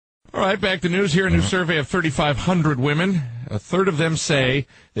right, back to news here. A new survey of 3,500 women. A third of them say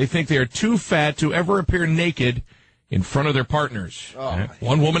they think they are too fat to ever appear naked in front of their partners. Oh.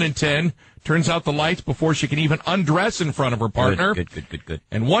 One woman in 10 turns out the lights before she can even undress in front of her partner. Good.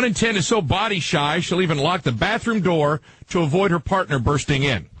 And 1 in 10 is so body shy, she'll even lock the bathroom door to avoid her partner bursting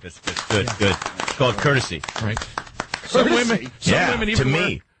in. Good. It's called courtesy. Right. Some women even to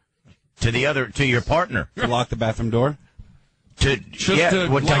me. To your partner. To lock the bathroom door? To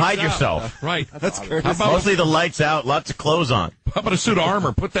hide yourself. Right. That's courtesy. Mostly the lights out, lots of clothes on. How about a suit of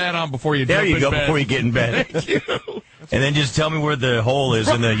armor? Put that on before you There jump you in go, bed. before you get in bed. Thank you. And then just tell me where the hole is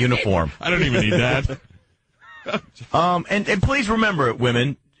in the uniform. I don't even need that. And please remember,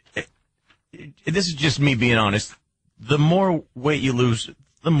 women, this is just me being honest, the more weight you lose,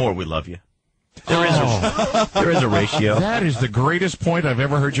 the more we love you. There is a ratio. That is the greatest point I've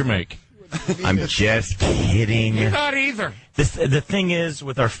ever heard you make. I'm just kidding. You're not either. The thing is,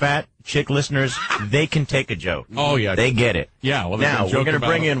 with our fat chick listeners, they can take a joke. Oh, yeah. They get it. Yeah. Well, now, we're going to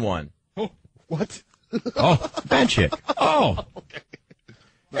bring in one. What? Oh. Fan chick. Oh.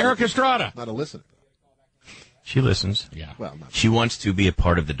 Eric Estrada. Not a listener. She listens. Yeah. Well, not She wants to be a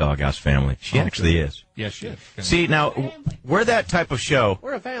part of the Doghouse family. She actually is. Yes, she is. See, now, we're that type of show.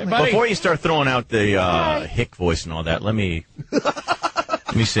 We're a family. Before you start throwing out the hick voice and all that, let me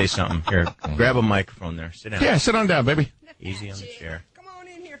say something. Here, grab a microphone there. Sit down. Yeah, sit on down, baby. Easy on the chair. Come on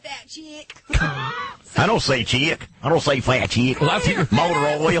in here, fat chick. I don't say chick. I don't say fat chick.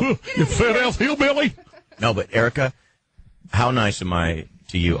 Motor oil. You fat ass hillbilly. No, but Erica, how nice am I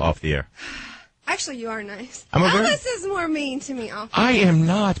to you off the air? Actually, you are nice. Elvis is more mean to me off. I am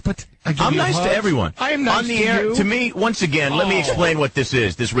not, but I'm nice to everyone. I am nice on the to air. you. To me, once again, let me explain what this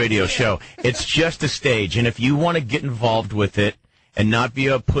is, this radio show. It's just a stage, and if you want to get involved with it and not be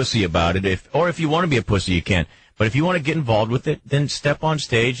a pussy about it, if you want to be a pussy, you can. But if you want to get involved with it, then step on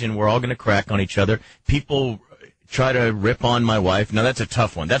stage, and we're all going to crack on each other. People try to rip on my wife. Now, that's a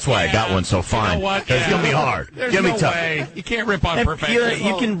tough one. That's why I got one so fine. You know what? It's going to be hard. There's It's going to no be tough. way. You can't rip on And perfection.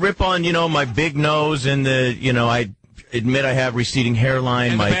 you can rip on, my big nose and I admit I have receding hairline.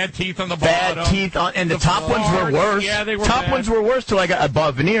 And my the bad teeth on the bottom. bad teeth on, and the top ones were worse. Yeah, they were Top bad. ones were worse till I got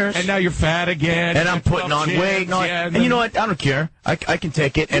above veneers. And now you're fat again. And I'm putting on weight. And you know what? I don't care. I can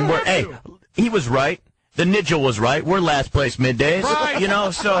take it. And he was right. The Nigel was right. We're last place middays.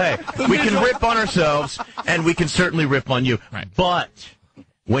 Right. So hey, we can rip on ourselves, and we can certainly rip on you. Right. But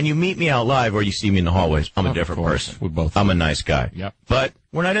when you meet me out live or you see me in the hallways, I'm a different person. We both. I'm a nice guy. Yep. But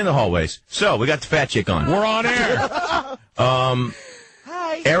we're not in the hallways. So we got the fat chick on. We're on air.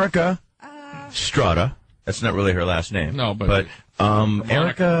 Hi. Erica Strada. That's not really her last name. No, but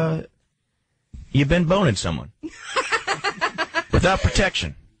Erica, you've been boning someone without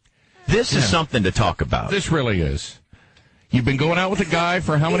protection. This is something to talk about. This really is. You've been going out with a guy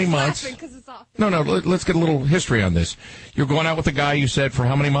for how many months? Because it's off. No, let's get a little history on this. You're going out with a guy, you said, for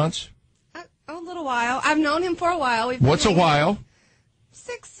how many months? A little while. I've known him for a while. What's a while?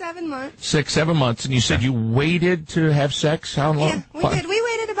 6, 7 months. 6, 7 months. And you said you waited to have sex? How long? Yeah, we did. We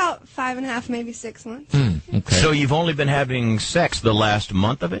waited about 5.5, maybe 6 months. Okay. So you've only been having sex the last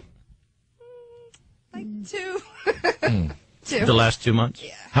month of it? Like 2. 2. The last 2 months?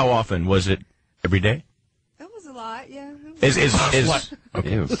 Yeah. How often? Was it every day? That was a lot, yeah. As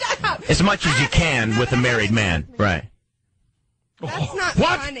much as you can with a married man, right? That's not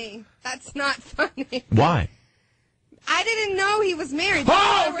What? funny. That's not funny. Why? I didn't know he was married.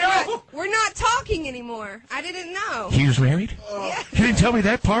 We're not talking anymore. I didn't know. He was married? Yeah. You didn't tell me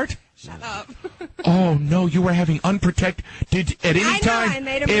that part? Shut up. Oh, no, you were having unprotected... I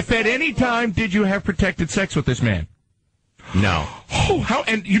made a If at mistake. any time did you have protected sex with this man? No. Oh, how?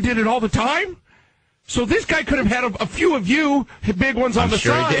 And you did it all the time? So this guy could have had a few of you, big ones on the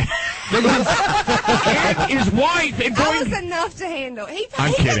sure side. he did. And his wife. And That going, was enough to handle. He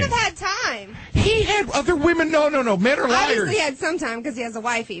I'm could kidding. have had time. he had other women. No. Men are liars. Obviously, he had some time because he has a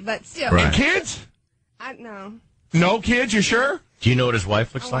wifey, but still. Right. And kids? I know. No kids, you sure? Do you know what his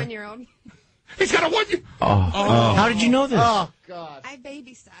wife A looks like? 1-year-old. He's got a one. How did you know this? Oh, God. I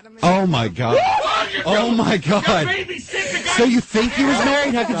babysat him. Oh, my God. Oh, my God. So you think he was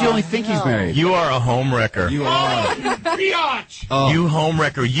married? How could you only think he's married? You are a home wrecker. You are. Biatch. You home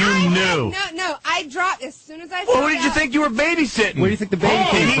wrecker. You knew. No. I dropped as soon as I. Well, found who did you out- think you were babysitting? Where do you think the baby Did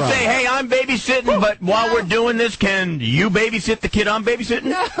came he from? say, hey, I'm babysitting, but while we're doing this, can you babysit the kid I'm babysitting?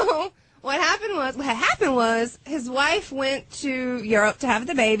 No. What happened was his wife went to Europe to have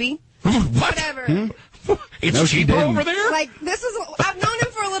the baby. Whatever. It's No, she cheaper didn't. over there? Like I've known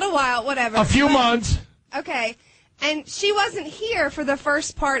him for a little while. Whatever. A few months. Okay. And she wasn't here for the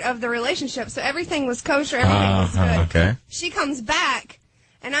first part of the relationship, so everything was kosher. Everything was good. Okay. She comes back,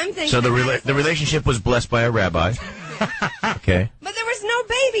 And I'm thinking... So the relationship was blessed by a rabbi. Okay. But there was no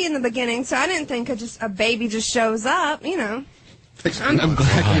baby in the beginning, so I didn't think a baby just shows up, you know. I'm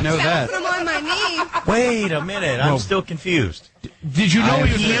glad you know that. I'm on my knee. Wait a minute. I'm still confused. Did you know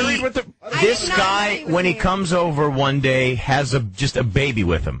he was married with the... This guy, when he comes over one day, has just a baby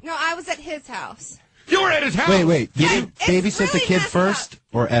with him. No, I was at his house. You were at his house? Wait. Did you babysit really the kid messed first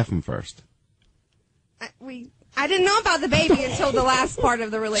or F him first? I didn't know about the baby until the last part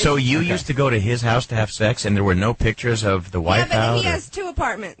of the relationship. So you used to go to his house to have sex, and there were no pictures of the wife Yeah, but house? he has 2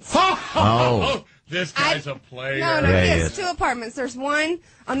 apartments. Oh. This guy's a player. No, Yeah, he he has is. 2 apartments. There's one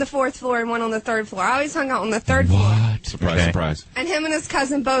on the 4th floor and one on the 3rd floor. I always hung out on the 3rd floor. What? Surprise, surprise. And him and his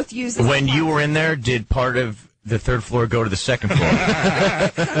cousin both used the When you were in there, did part of the 3rd floor go to the 2nd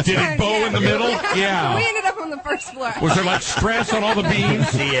floor? Did it bow in the middle? We Yeah. ended up on the 1st floor. Was there like stress on all the beams?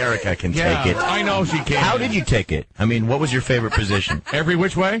 See, Erica can Yeah, take it. I know she can. How did you take it? I mean, what was your favorite position? Every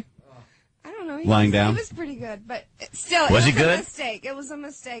which way? I don't know. Lying down? He was pretty good, but still, Was he it was good? a mistake. It was a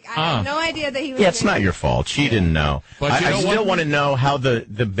mistake. I had no idea that he was Yeah, it's not your fault. She didn't know. But you I know still what? want to know how the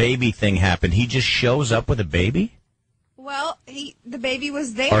baby thing happened. He just shows up with a baby? Well, the baby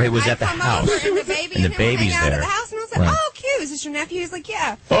was there. Or he was I'd at the come house. over and the baby And the and him were baby's hanging out there. at the house, and I was like, Right. "Oh, cute! Is this your nephew?" He's like,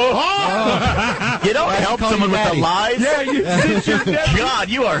 "Yeah." You don't help call someone you with the daddy. lies? Yeah, you did your nephew. God,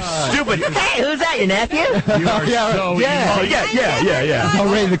 you are stupid. Hey, who's that, your nephew? You are so yeah. Oh, yeah.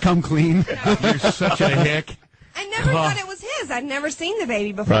 I'm ready to come clean. You're such a hick. I never thought it was his. I'd never seen the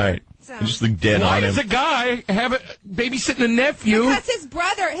baby before. Right. So. You just look dead Why on does him. a guy have a babysitting a nephew? Because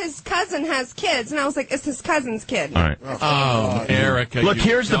his cousin has kids, and I was like, it's his cousin's kid. All right. Oh, Erica. Look, you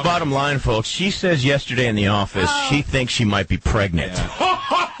here's the dumb- bottom line, folks. She says yesterday in the office she thinks she might be pregnant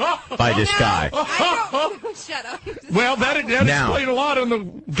by this guy. I don't. Shut up. Well, that Now- explained a lot on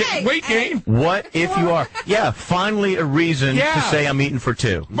the weight gain. What if you are? Yeah, finally a reason Yeah. to say I'm eating for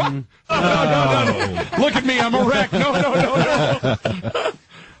 2. No. Look at me, I'm a wreck. No.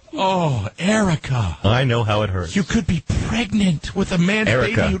 Oh, Erica. I know how it hurts. You could be pregnant with a man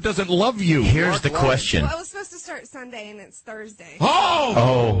Erica. baby who doesn't love you. Here's the question. Well, I was supposed to start Sunday, and it's Thursday.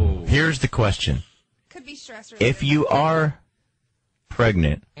 Oh! Here's the question. Could be stress related. If you are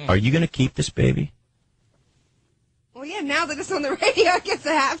pregnant, are you going to keep this baby? Well, yeah, now that it's on the radio, I guess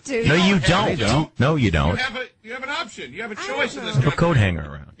I have to. No, you don't. you don't. No, you don't. You have an option. You have a choice in this. Have a coat hanger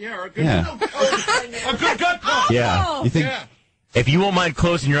around. Yeah, or a good, Yeah. a good gut punch. Yeah. You think? Yeah. If you won't mind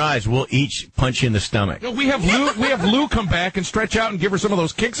closing your eyes, we'll each punch you in the stomach. No, we have Lou come back and stretch out and give her some of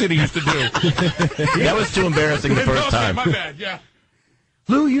those kicks that he used to do. That was too embarrassing the first Okay, time. my bad, yeah.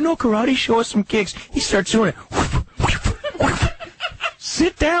 Lou, you know karate? Show us some kicks. He starts doing it.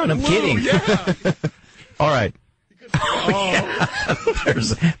 Sit down. I'm kidding. Yeah. All right.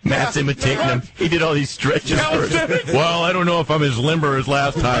 There's Matt's imitating him. He did all these stretches first. Well, I don't know if I'm as limber as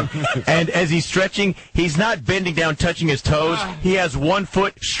last time. And as he's stretching, he's not bending down, touching his toes. He has one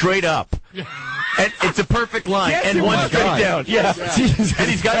foot straight up. And it's a perfect line. Yes, and it one was. straight down. Yeah. And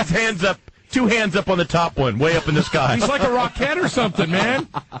he's got his hands up, 2 hands up on the top one, way up in the sky. He's like a Rockette or something, man.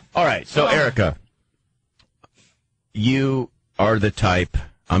 All right, so Erica, you are the type,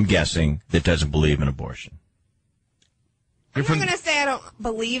 I'm guessing, that doesn't believe in abortion. I'm not going to say I don't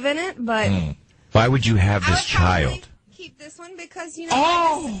believe in it, but Why would you have I this would probably child? keep this one because, you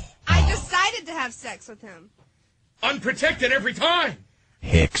know, I decided to have sex with him. Unprotected every time.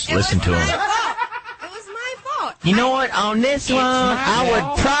 Hicks, It listen was to my him. fault. It was my fault. You know what? On this one, I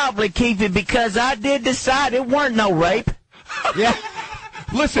would probably keep it because I did decide it weren't no rape. Yeah.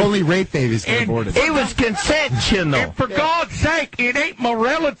 Listen, Only rape babies get And- aborted. It was consensual. for God's sake, it ain't my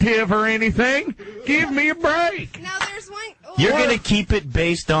relative or anything. Give me a break. Now, there's one. You're going to keep it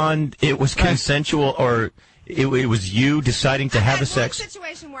based on it was consensual or it was you deciding to have the sex? I had one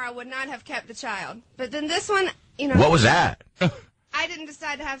situation where I would not have kept the child. But then this one, you know. What was that? I didn't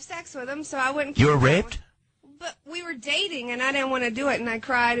decide to have sex with him, so I wouldn't. You were keep that raped? one. But we were dating, and I didn't want to do it, and I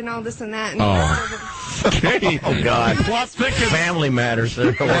cried and all this and that. And Oh, God. Plot thickens. Family matters.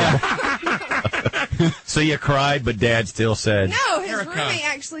 So you cried, but Dad still said. No, his Erica. roommate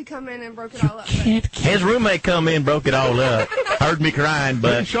actually come in and broke it all up. His roommate come in, broke it all up. Heard me crying,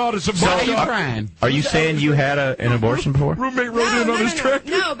 but Shot us a Why are bunch you of crying? are you saying you had an abortion before? roommate rode in on his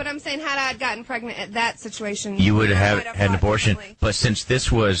tractor. No, but I'm saying had I gotten pregnant at that situation, You would I have might had an thought abortion, differently. but since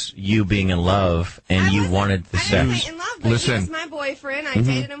this was you being in love and I you wasn't- wanted the I didn't sex, get in love, but Listen. he was my boyfriend. I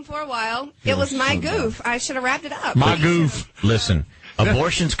dated him for a while. It was my goof. I should have wrapped it up. My goof. listen,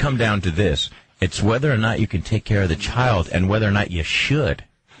 abortions come down to this. It's whether or not you can take care of the child and whether or not you should.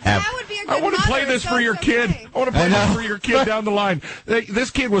 That would be a good I want to play this for your kid. I want to play this for your kid down the line. This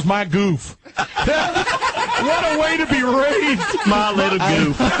kid was my goof. What a way to be raised. My little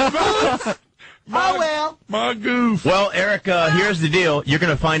goof. My goof. Well, Erica, here's the deal. You're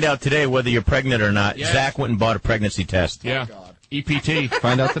going to find out today whether you're pregnant or not. Yes. Zach went and bought a pregnancy test. Yeah. EPT.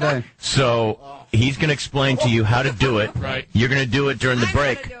 Find out today. So he's going to explain to you how to do it. Right. You're going to do it during the I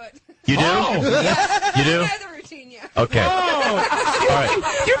break. know how to do it. You do? Oh. You do? I know the routine, yeah. Okay. Oh. All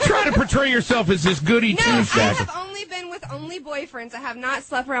right. You try to portray yourself as this goody No, I two-shoes. have only been with boyfriends. I have not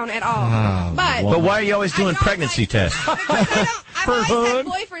slept around at all. But why are you always I doing don't pregnancy like- tests? I've always had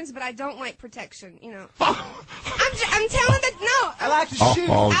boyfriends, but I don't like protection. You know. I'm telling the no. I like to shoot.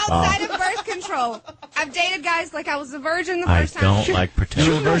 Outside of birth control, I've dated guys like I was a virgin the I first time. don't like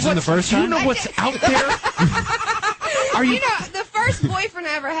protection. Version the first You time? know what's out there? Are You know, the first boyfriend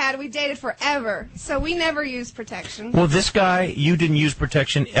I ever had, we dated forever, so we never used protection. Well, this guy, you didn't use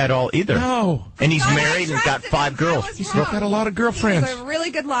protection at all either. No. And he's So I married and got trusted 5 him. girls. I was He's wrong. got a lot of He girlfriends. was a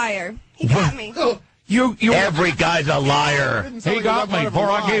really good liar. He got me. You Every guy's a liar. he got me before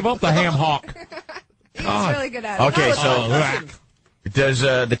I gave up the ham hock. He was really good at it. Okay, so Whack. does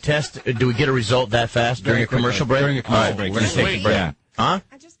the test, do we get a result that fast during a commercial break? During a commercial All right, break. We're going to take Wait. a break. Yeah. Huh?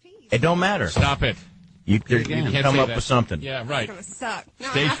 I just peed. It don't matter. Stop it. You Can't come say up that. with something. Yeah, right. It's gonna suck. No,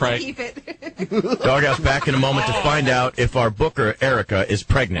 Stage I have fright. to keep it. Doghouse back in a moment to find out if our booker, Erica, is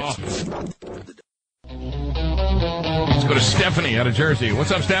pregnant. Let's go to Stephanie out of Jersey.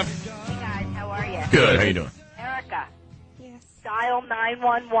 What's up, Steph? Hey guys, how are you? Good. How you doing? Erica, Yes. dial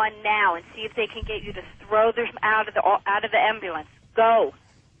 911 now and see if they can get you to throw them out of the ambulance. Go.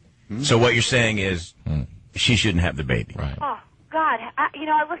 So what you're saying is she shouldn't have the baby. Right. Oh God, I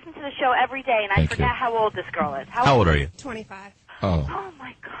listen to the show every day and I Thank forget you. how old this girl is. How old are you? 25. Oh. Oh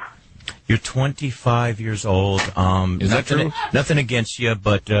my God. You're 25 years old. Is that true? Nothing against you,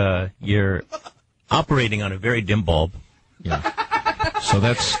 but you're operating on a very dim bulb. Yeah. So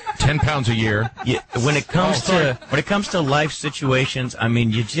that's 10 pounds a year. Yeah, when it comes to life situations, I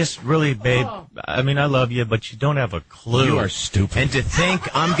mean, you just really, babe. I mean, I love you, but you don't have a clue. You are stupid. And to think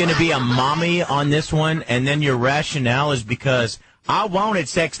I'm going to be a mommy on this one, and then your rationale is because I wanted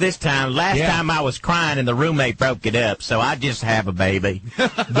sex this time. Last time I was crying and the roommate broke it up, so I just have a baby.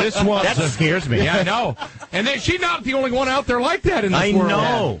 This one That scares me. Yeah, I know. And then she's not the only one out there like that in this I world.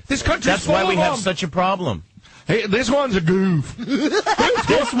 know. This country's That's full why we of have them. such a problem. Hey, this one's a goof.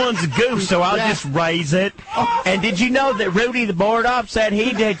 This one's a goof, so I'll just raise it. And did you know that Rudy, the board op, said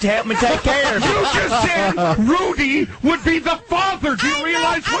he'd help me take care of You it? just said Rudy would be the father. Do you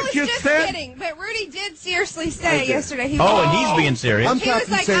realize I what was you just said? kidding, but Rudy did seriously say yesterday. He Oh, was, and he's being serious. I'm he was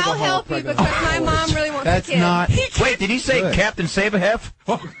Captain like, Save a I'll Hole help you pregnant. because my mom really wants That's a kid. not. Wait, did he say Good. Captain Save-A-Hef?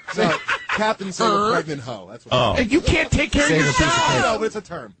 So, Captain Save a Pregnant Hoe. That's what Oh, Hey, you can't take care of Save a piece of yourself. I know, but it's a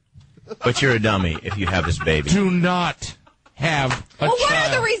term. but you're a dummy if you have this baby. Do not have a Well, what are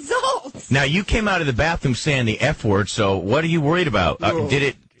child. the results? Now, you came out of the bathroom saying the F word, so what are you worried about? Did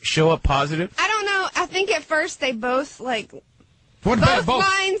it show up positive? I don't know. I think at first they both What both about both?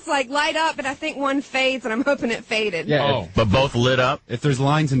 lines light up, but I think one fades, and I'm hoping it faded. Yeah. Oh. But both lit up? If there's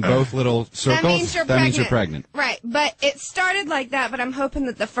lines in both little circles, That means you're pregnant. Right, but it started like that, but I'm hoping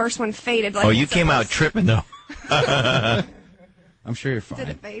that the first one faded. Like Oh, you it's came out supposed tripping, though. I'm sure you're to. Did fine.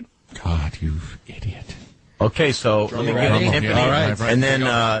 it fade? God, you idiot. Okay, so let me get ready? a timpani. Yeah, All right. And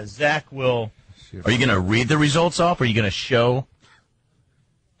then Zach will... Are you going to read the results off, or are you going to show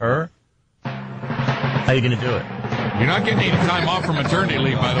her? How are you going to do it? You're not getting any time off from maternity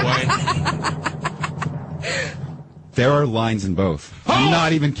leave, by the way. There are lines in both. I'm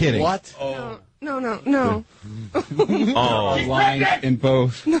not even kidding. What? No. Oh, Lines in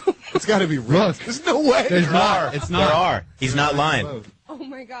both. It's got to be real. There's no way. There's not. It's there not. are. He's not lying. Oh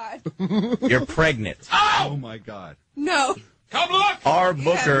my God. You're pregnant. Oh my God. No. Come look. Our You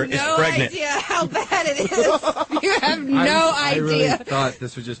booker have is no pregnant. idea how bad it is. You have no I really idea. thought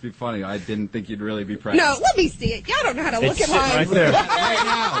this would just be funny. I didn't think you'd really be pregnant. No, let me see it. Y'all don't know how to look It's at sitting right lines. there. Right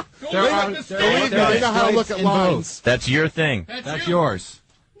now. There are Believe me, they know how to look at in both. lines. That's your thing. That's yours.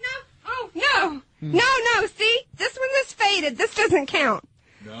 No. Oh, no. No. See? This one is faded. This doesn't count.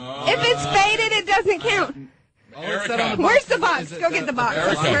 No. If it's faded, it doesn't count. Erica. Where's the box? Go get the box.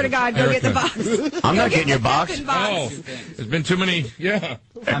 I swear to God, go get the box. I'm Go not get getting your the box. effing box. Oh, there's been too many. Yeah.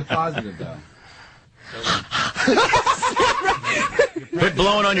 I'm positive, though. Quit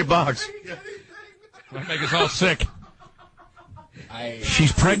blowing on your box. That'll make us all sick.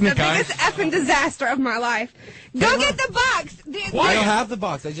 She's pregnant, The guys. biggest effing disaster of my life. Go get the box. I don't have the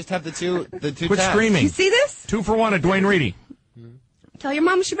box. I just have the two Quit tabs. screaming. You see this? 2 for 1 at Dwayne Reedy. Tell your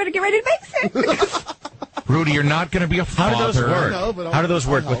mom she better get ready to babysit. Rudy, you're not going to be a father. How do those work? No, but How do those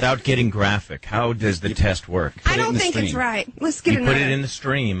work without getting graphic? How does the test work? I don't think it's right. Let's get You another. put it in the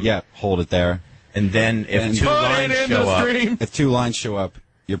stream. Yeah, hold it there. And then if two lines show up. If 2 lines show up,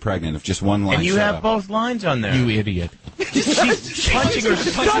 you're pregnant. If just 1 line And you shows have up. both lines on there. You idiot. She's punching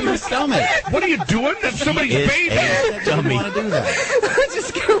her stomach. What are you doing? That's somebody's Is baby. a dummy. want to do that. I'm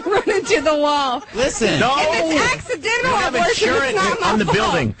just going to run into the wall. Listen. No. If it's accidental, You have abortion, insurance it's not my on the fault.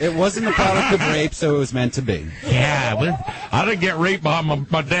 building. It wasn't the product of rape, so it was meant to be. Yeah, but I didn't get raped by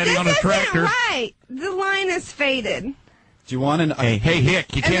my daddy This on a isn't tractor. right. The line is faded. Do you want an... Hey,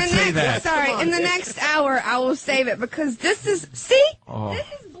 Hick, you can't say that. Sorry, in the next hour, I will save it because this is, see? This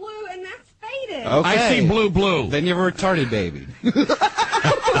is blue and that's faded. Okay. I see blue. Then you have a retarded baby. You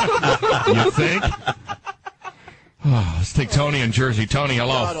think? Oh, let's take Tony in Jersey. Tony,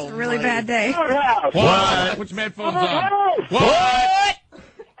 hello. It's a really bad day. What? Put your headphones on. What?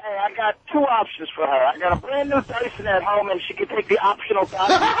 Hey, I got 2 options for her. I got a brand new Dyson at home, and she can take the optional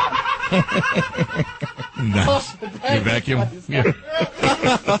Dyson. Nice. You vacuum? Yeah.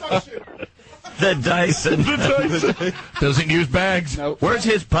 The Dyson. Doesn't use bags. Where's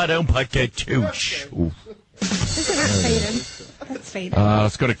his padon paquetouche? Isn't that faded? That's faded.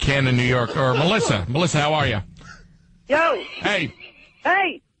 Let's go to Ken in New York. Or Melissa. Melissa, how are you? Yo, Hey.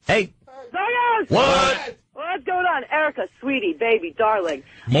 hey, Hey, Zayas! what? What's going on? Erica, sweetie, baby, darling.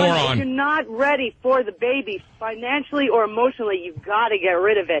 Moron. If you're not ready for the baby, financially or emotionally, you've got to get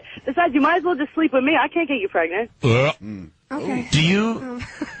rid of it. Besides, you might as well just sleep with me. I can't get you pregnant. Okay. Do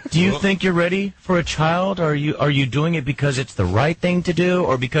you think you're ready for a child? Or are you doing it because it's the right thing to do,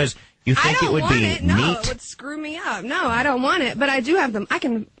 or because you I think don't it would want be it. No, neat? it would screw me up. No, I don't want it. But I do have them. I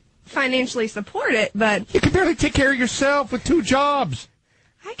can financially support it, but You can barely take care of yourself with 2 jobs.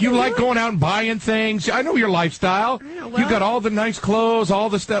 I can You like do it. going out and buying things. I know your lifestyle. I know, You well- got all the nice clothes, all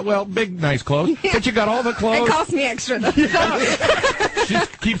the stuff. Well, big nice clothes. But you got all the It clothes. costs me extra, though. She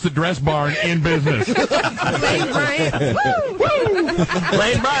keeps the dress barn in business. Lane Bryant. Woo!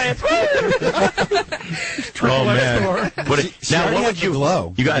 Lane Bryant. Oh man! She Now, already what has would the you glow.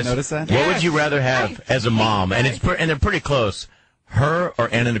 You Did you guys notice that? What would you rather have as a mom? And they're pretty close. Her or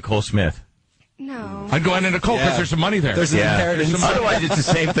Anna Nicole Smith? No. I'd go in and Nicole because Yeah. there's some money there. There's an inheritance. Otherwise, it's the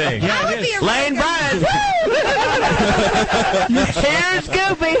same thing. Yeah, I it would be is. a Lane really Bryant. Here's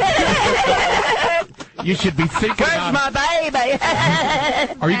Goofy. You should be thinking Where's about. my baby?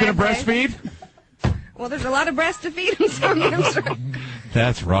 Are you going to breastfeed? Well, there's a lot of breasts to feed him, so I'm sure.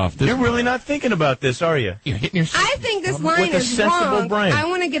 That's rough. You're really not thinking about this, are you? You're hitting your. I think this line With a is sensible wrong. brain. I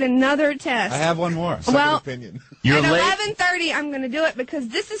want to get another test. I have one more. well, Opinion. You're at late. 11:30, I'm going to do it because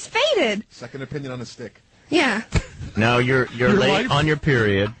this is faded. Second opinion on a stick. Yeah. No, you're late life? on your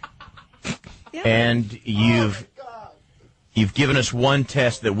period, Yeah. and you've given us one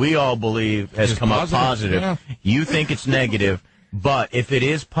test that we all believe has Is come up positive, positive. yeah. You think it's negative, but if it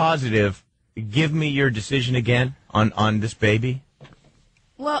is positive, give me your decision again on this baby.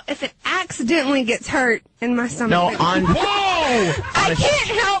 Well, if it accidentally gets hurt in my stomach. No, then- on Whoa! I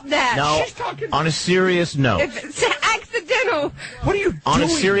can't help that. no, on a serious note. If it's accidental. What are you On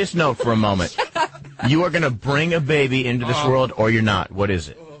doing? a serious note for a moment. You are going to bring a baby into this world, or you're not. What is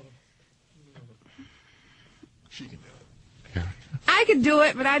it? I could do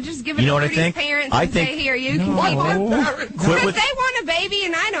it, but I just give it You know to what I Rudy's think? parents I and think- say, here, you No. can keep one. Quit Because with, they want a baby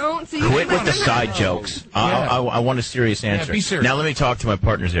and I don't. So you quit can with the let them side know. jokes. Yeah. I want a serious answer. be serious. Now let me talk to my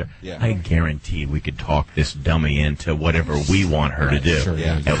partners here. Yeah. I guarantee we could talk this dummy into whatever we want her to do. Sure,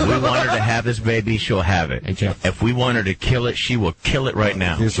 yeah. If we want her to have this baby, she'll have it. Hey, Jeff. If we want her to kill it, she will kill it right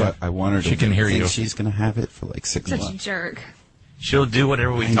now. Here's what I want her to She can hear think you. she's going to have it for like 6 Such a months. jerk. She'll do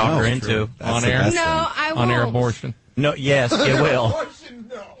whatever we I talk know. her into. That's On the air? best No, thing. I won't. On-air abortion. No, yes, it will.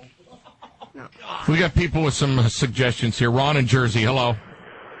 We got people with some suggestions here. Ron in Jersey. Hello.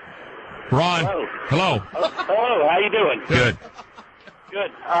 Ron. Hello. Hello, how you doing? Good.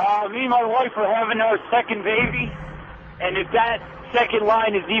 Good. Me and my wife are having our second baby, and if that second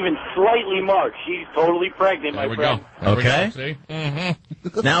line is even slightly marked, she's totally pregnant, There my we friend. go. There we Okay. go. See?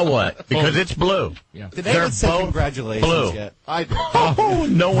 Mm-hmm. Now what? Because it's blue. Yeah. Did they They're even say both congratulations blue. yet? I did. Oh,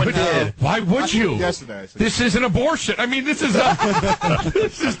 no one did. Why would you? Yesterday, I said. This is an abortion. I mean, this is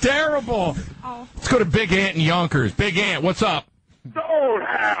this is terrible. Oh. Let's go to Big Ant in Yonkers. Big Ant, what's up? Oh,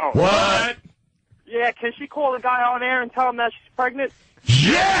 now. What? Yeah, can she call the guy on air and tell him that she's pregnant?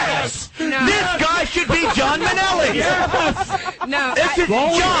 Yes! No. This guy should be John Manelli. No. This is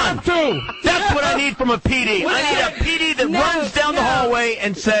John. Two. That's what I need from a PD. I need a PD that runs down the hallway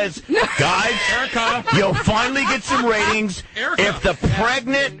and says, guys, Erica. you'll finally get some ratings Erica. if the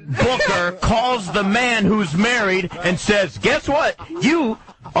pregnant booker calls the man who's married and says, guess what? You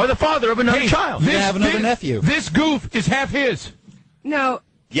or the father of another child. You have another nephew. This goof is half his. No.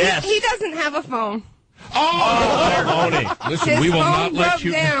 Yes. He doesn't have a phone. Listen, His we will phone not let broke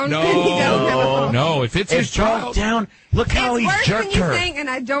you. down. He doesn't have a phone. No. If it's his It broke child, down. Look how It's he's worse jerked than you her. think, and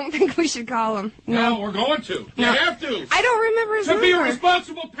I don't think we should call him. no, we're going to. You have to. I don't remember his To be a number.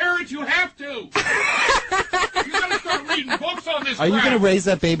 responsible parent, you have to. You got to start reading books on this. Are you crap. going to raise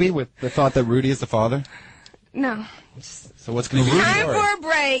that baby with the thought that Rudy is the father? No. So what's going to be the Time story? for a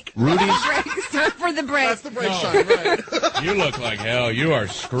break. Rudy's- It's time for the break. That's the break shine, right? You look like hell. You are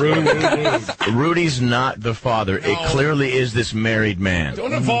screwed. Rudy's not the father. It clearly is this married man.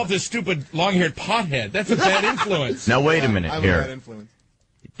 Don't involve this stupid long-haired pothead. That's a bad influence. Now wait a minute I'm a bad here. influence.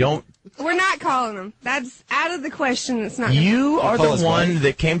 Don't. We're not calling him. That's out of the question. It's not. You are call the his one wife.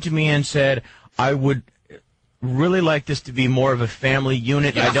 that came to me and said, I would really like this to be more of a family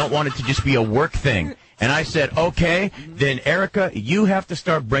unit. I don't want it to just be a work thing. And I said, okay, then Erica, you have to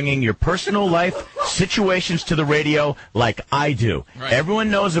start bringing your personal life situations to the radio like I do. Right.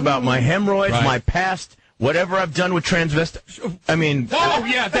 Everyone knows about my hemorrhoids, Right. my past, whatever I've done with transvestite. I mean, Oh,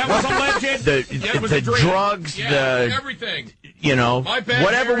 yeah, that was alleged. the, It was the a dream. drugs, Yeah, the, everything. you know, My bad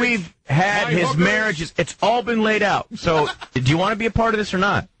whatever marriage, we've had, my his hookers. marriages, it's all been laid out. So, do you want to be a part of this or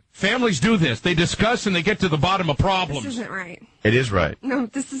not? Families do this. They discuss and they get to the bottom of This problems. isn't right. It is right. No,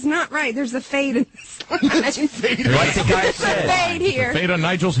 this is not right. There's a fade in this line. Like the guy There's a said. fade here. Fade on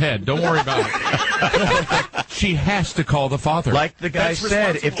Nigel's head. Don't worry about it. She has to call the father. Like the guy That's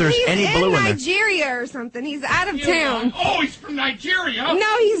said, if there's He's any in blue in there. Nigeria or something. He's out of town. Oh, he's from Nigeria.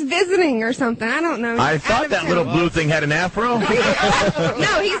 No, he's visiting or something. I don't know. I He's out thought of that town. little blue thing had an afro.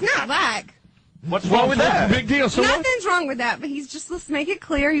 No, he's not black. What's wrong with that? Big deal. So what? Nothing's wrong with that, but he's just, let's make it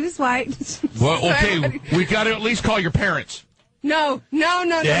clear, he was white. Well, okay, we got to at least call your parents. No.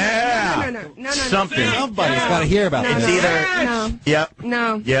 Yeah. No. Something. Somebody's got to hear about No, this. It's no. either. No. Yep.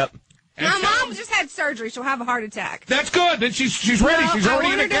 No. Yep. My mom just had surgery. She'll have a heart attack. That's good. Then she's ready. No, She's I already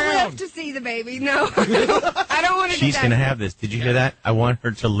want in her a to gown. live to see the baby. No. I don't want her She's to going to die. have this. Did you hear that? I want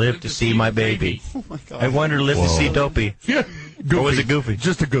her to live to see my baby. I want her to live to see Dopey. Yeah. Or was it Goofy?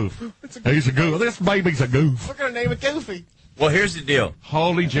 Just a goof. He's a goof. This baby's a goof. We're going to name it Goofy. Well, here's the deal.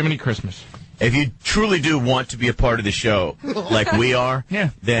 Holy Jiminy Christmas. If you truly do want to be a part of the show, like we are, Yeah.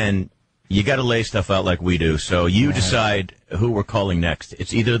 then you got to lay stuff out like we do. So you decide who we're calling next.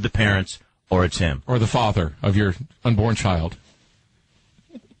 It's either the parents or it's him. Or the father of your unborn child.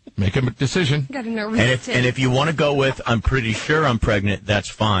 Make a decision. Got a nervous And if you want to go with, I'm pretty sure I'm pregnant, that's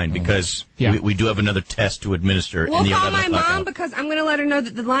fine, because Yeah. we do have another test to administer. We'll in the call event my of mom blackout. because I'm going to let her know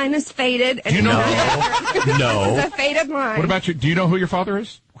that the line is faded. And You know- No. It's a faded line. What about you? Do you know who your father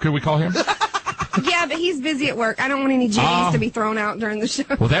is? Could we call him? Yeah, but he's busy at work. I don't want any Jimmys to be thrown out during the show.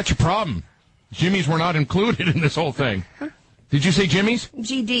 Well, that's your problem. Jimmy's were not included in this whole thing. Did you say Jimmy's?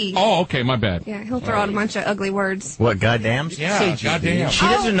 GD. Oh, okay, my bad. Yeah, he'll throw out a bunch of ugly words. What, goddams? Yeah, goddamn. She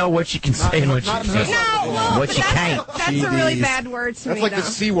doesn't know what she can say and what she not can't. No, well, What but you that's, can't. that's a really GDs. bad word to That's me, like though. the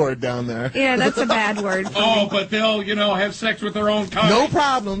C word down there. Yeah, that's a bad word. Oh, but they'll, have sex with their own kind. No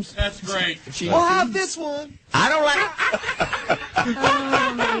problems. That's great. We'll have this one. I don't like.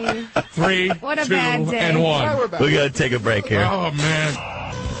 Oh, man. 3, What a 2, bad day. and 1. We're back. We got to take a break here. Oh, man.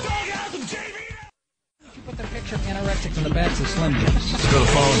 Put the picture of anorexics on the backs of Slim Jims. Let's go to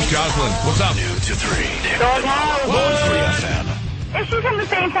the phone. Jocelyn, what's up? 2 to 3. Dog House. 1 FM. Is she from the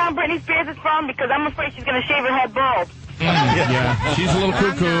same town Britney Spears is from? Because I'm afraid she's going to shave her head bald. Yeah, she's a little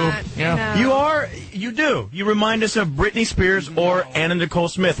I'm cuckoo. not. Yeah. No. You do. You remind us of Britney Spears or Anna Nicole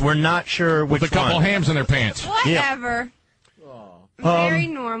Smith. We're not sure which With a couple one. hams in their pants. Whatever. Very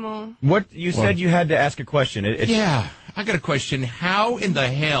normal. What you said you had to ask a question. Yeah, I got a question. How in the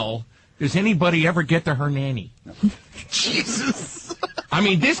hell does anybody ever get to her nanny? Jesus. I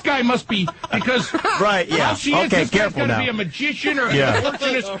mean, this guy must be, because Right, yeah. how she is, Okay, this guy's careful got to now. be a magician or Yeah. a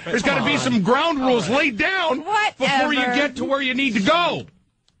contortionist. There's got to be some ground rules laid down before you Whatever. get to where you need to go.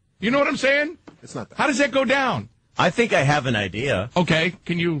 You know what I'm saying? It's not that. How does that go down? I think I have an idea. Okay,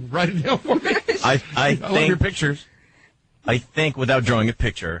 can you write it down for me? I love your think pictures. without drawing a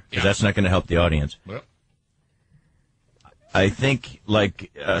picture, because that's not going to help the audience. Well, I think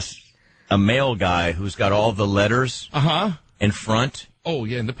like a male guy who's got all the letters in front. oh,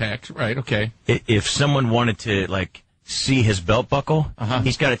 yeah, in the packs. Right, okay. If someone wanted to like see his belt buckle,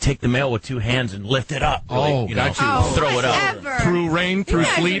 he's got to take the mail with 2 hands and lift it up. Really, Oh, got you. Oh, throw it up. whatever. Through rain, through You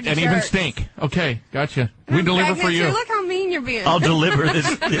guys sleet, are and even jerks. stink. Okay, gotcha. We I'm deliver for pregnant, you. too. Look how mean you're being. I'll deliver this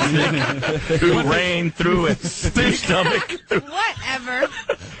thing through rain, through its stomach. Whatever.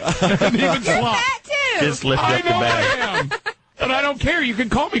 And even slop. That too. Just lift I up the know I bag. am. And I don't care. You can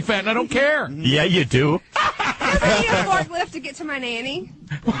call me fat, and I don't care. Yeah, you do. ever need a forklift to get to my nanny?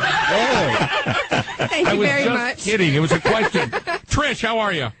 Thank you very much. Kidding. It was a question. Trish, how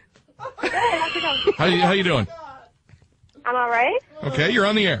are you? Good. How's it going? How you doing? I'm all right. Okay, you're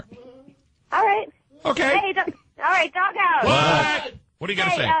on the air. All right. Okay. Hey, all right, Doghouse. What are you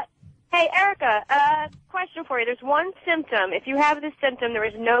gonna say? Hey, Erica, question for you. There's one symptom. If you have this symptom, there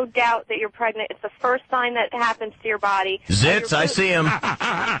is no doubt that you're pregnant. It's the first sign that happens to your body. Zits, I see him.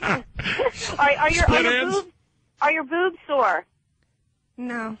 Are your boobs sore?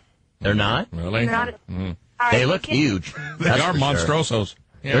 No. They're not? Really? Not. Mm. All They right, look huge. They are monstrosos.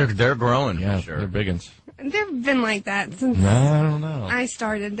 Yeah. They're growing. Yeah, sure. they're big ones. They've been like that since I don't know. I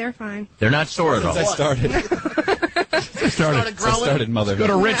started. They're fine. They're not sore at all. Since I started motherhood. Go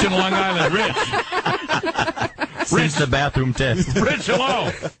to Rich in Long Island. Rich. Since the bathroom test. Rich,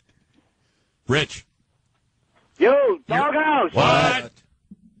 hello. Rich. Yo, Doghouse. What?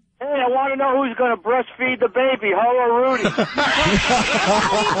 Hey, I want to know who's going to breastfeed the baby, Ho or Rudy?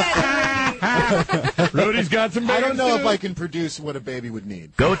 Rudy's got some I babies, don't know too. if I can produce what a baby would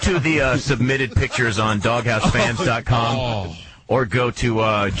need. Go to the submitted pictures on doghousefans.com. Oh. Or go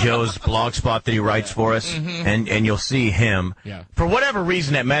to Joe's blog spot that he writes for us, and you'll see him. Yeah. For whatever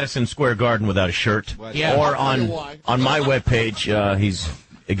reason at Madison Square Garden without a shirt. Yeah. Or on my webpage, he's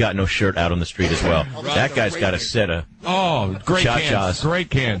got no shirt out on the street as well. That guy's got a set of Great cha-chas. cans. Great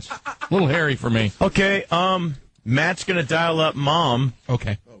cans. A little hairy for me. Okay, Matt's going to dial up Mom,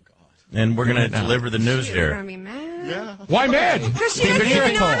 Okay. and we're going to deliver the news She's here. gonna be mad. Why mad? Because she doesn't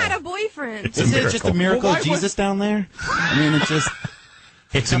even know I had a boyfriend. It's a Is it miracle. just a miracle Well, of Jesus down there? I mean, it's just...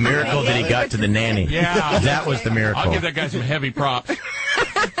 It's a miracle that he got to the nanny. Yeah. That was the miracle. I'll give that guy some heavy props.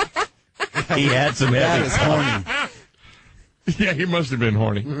 He had some That heavy is horny. Yeah, he must have been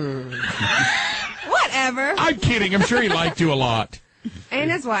horny. Whatever. I'm kidding. I'm sure he liked you a lot.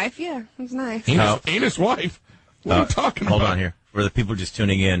 And his wife, yeah. It was nice. Ain't his wife. What are you talking about? Hold on here. For the people just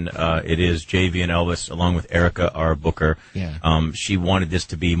tuning in, it is JV and Elvis, along with Erica, our booker. Yeah. She wanted this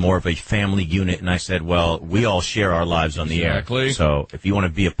to be more of a family unit, and I said, well, we all share our lives on the Exactly. air. So if you want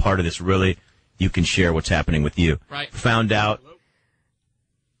to be a part of this, really, you can share what's happening with you. Right. Found out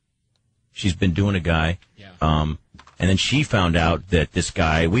she's been doing a guy. Yeah. And then she found out that this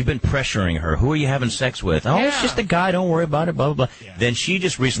guy, we've been pressuring her. Who are you having sex with? Oh, it's just a guy. Don't worry about it, blah, blah, blah. Yeah. Then she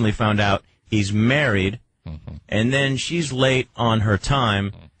just recently found out he's married. And then she's late on her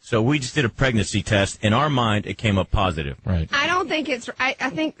time, so we just did a pregnancy test. In our mind, it came up positive. Right. I don't think it's. I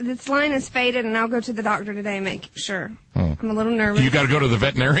think this line is faded, and I'll go to the doctor today and make sure. I'm a little nervous. You got to go to the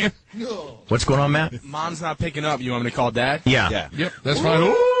veterinarian? What's going on, Matt? Mom's not picking up. You want me to call Dad? Yeah. Yep, that's fine.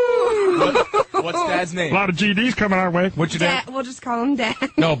 Ooh. What's Dad's name? A lot of GDs coming our way. What's your Dad, we'll just call him Dad.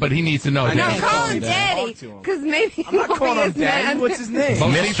 No, but he needs to know. I know. No, Dad. call him Talk Daddy, to him. because maybe I'm not he won't calling be him as Daddy. mad. What's his name?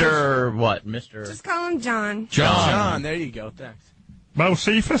 Mr. what? Mr. Just call him John. John. There you go. Thanks.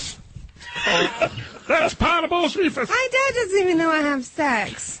 Bocephus? That's part of Bocephus. My dad doesn't even know I have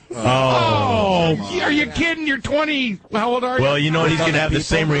sex. Oh, are you kidding? You're 20. How old are you? Well, you know he's going to have the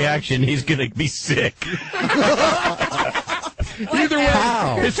same reaction. He's going to be sick. Either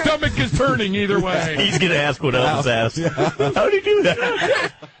way, his stomach is turning either way. He's going to ask what Elvis asked. How'd he do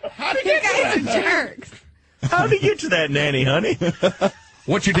that? How'd he You get guys to are that? jerks. How'd he get to that nanny, honey?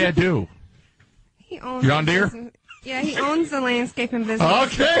 What's your dad do? He owns John Deere? business. Yeah, he owns the landscaping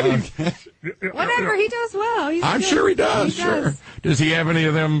business. Okay. Whatever, he does well. He's I'm good. sure he does. He Sure. Does he have any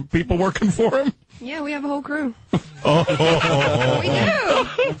of them people working for him? Yeah, we have a whole crew. Oh, We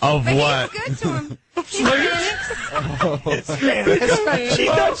do. of But what? he's good to him. Hispanics. She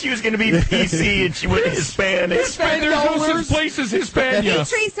thought she was going to be PC and she went Hispanic. There's no such place as He Hispania.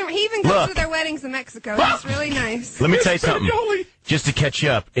 treats them. He even goes Look. to their weddings in Mexico. It's really nice. Let me tell you something. Hispaniola. Just to catch you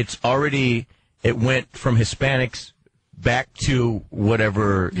up, it went from Hispanics back to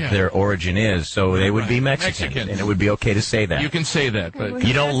whatever their origin is. So they would be Mexican. Mexicans. And it would be okay to say that. You can say that, but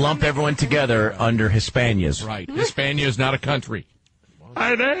You don't lump everyone together under Hispanias. right. Hispania is not a country.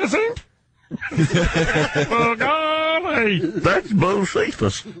 It isn't. Well, golly. That's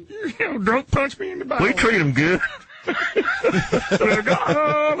Bocephus. Don't punch me in the back. We treat them good. Well,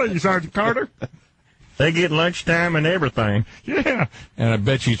 golly, Sergeant Carter. They get lunchtime and everything. Yeah. And I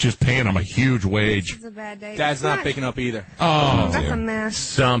bet she's just paying him a huge wage. It's a bad day. Dad's not picking up either. Oh. That's a mess.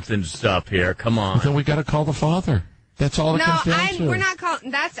 Something's up here. Come on. Then we got to call the father. That's all it No, comes down to. we're not calling.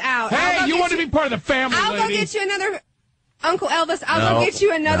 That's out. Hey, you want to be part of the family, I'll go lady. get you another. Uncle Elvis, I'll go get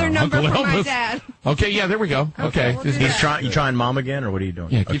you another number Uncle for my Elvis. dad. Okay, yeah, there we go. Okay. we'll do He's trying. You trying mom again, or what are you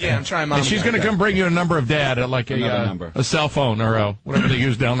doing? Yeah, Yeah, I'm trying mom. And she's going to come bring you a number of dad, like a cell phone or whatever they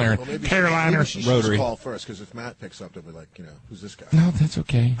use down there. Well, maybe Carolina she should Rotary. call first, because if Matt picks up, they'll be like, who's this guy? No, that's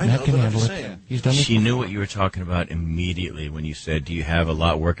okay. I Matt know, can but I'm handle just it. saying. He's done this. She knew what you were talking about immediately when you said, "Do you have a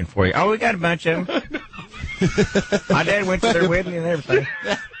lot working for you?" Oh, we got a bunch of them. My dad went to their wedding and everything.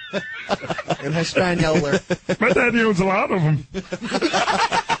 And I try and yell where. My daddy owns a lot of them.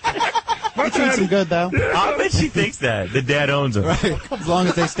 I've seen some good, though. I bet she thinks that. The dad owns them. Right. As long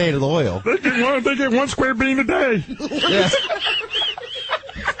as they stay loyal. They get one square bean a day. Yeah.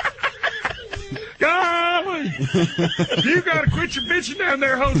 Golly! You gotta quit your bitching down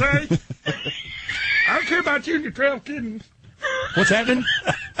there, Jose. I don't care about you and your 12 kittens. What's happening?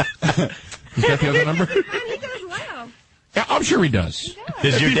 Is that the other number? He does well. Yeah, I'm sure he does.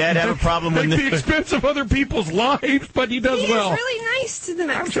 Does your dad have a problem At when the expense of other people's lives, but he does He well. is really nice to the I'm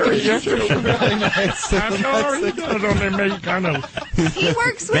Mexicans. sure he does. Really nice. I'm sure he does on them Mexicanos. He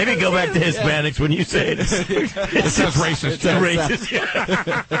works with Maybe them, go back too. to Hispanics when you say it. It says racist.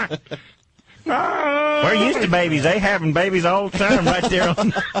 Racist. We're used to babies. They having babies all the time right there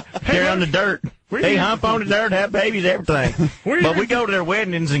on the dirt. They hump on the dirt, have babies, everything. But we go to their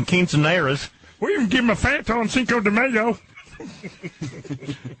weddings and quinceaneras. We even give him a Fanta on Cinco de Mayo.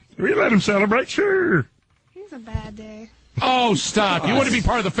 We let him celebrate, sure. It's a bad day. Oh, stop. You want to be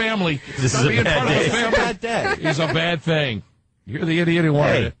part of the family. This is a Being bad part of day. the family Bad day. is a bad thing. You're the idiot who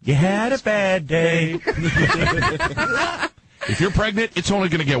wanted Hey, it. you had a bad day. If you're pregnant, it's only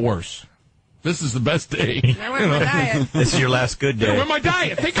going to get worse. This is the best day. I went on my diet. This is your last good Yeah, day. with my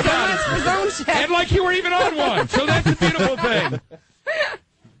diet. Think about it. His own chef. And like you were even on one. So that's a beautiful thing.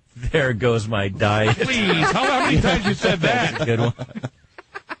 There goes my diet. Please. How many times you said that? Good one.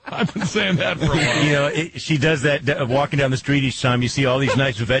 I've been saying that for a while. You know, she does that walking down the street each time. You see all these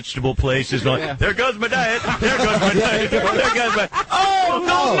nice vegetable places. Going, there goes my diet. There goes my diet. There goes my. Oh,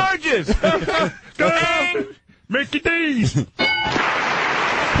 no larges. Go down. Mickey D's. Here,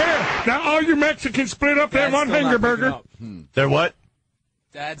 now all you Mexicans split up that one finger burger. They're what?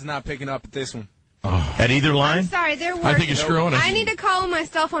 Dad's not picking up at this one. At either line? I'm sorry, they're working. I think he's screwing us. I need to call my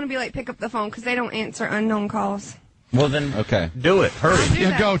cell phone and be like, pick up the phone, because they don't answer unknown calls. Well, then, Okay. do it. Hurry. Do Yeah,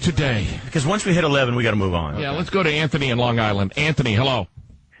 that. go today. Because once we hit 11, we got to move on. Yeah, let's go to Anthony in Long Island. Anthony, hello.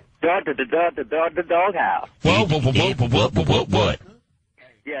 The doghouse. Whoa, whoa, whoa, whoa, whoa, whoa, whoa, whoa.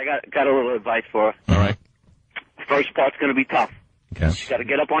 Yeah, I got a little advice for her. All right. First part's going to be tough. Okay. She's got to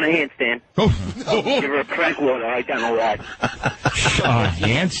get up on a handstand. Oh, Give her a crank load right down the leg.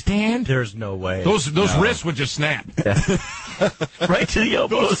 handstand? There's no way. Those wrists would just snap. Right to the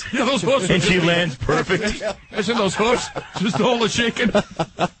elbows. Yeah, those hooves. And she lands perfect. Isn't those hooves just all the shaking?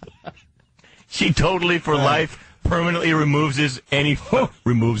 She totally, for life, permanently removes any forearm.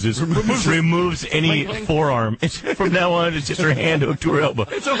 From now on, it's just her hand hooked to her elbow.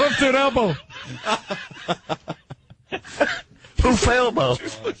 It's a hook to an elbow. Hoof elbow.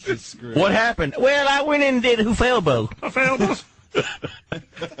 What happened? Well, I went in and did hoof elbow. Hoof elbows.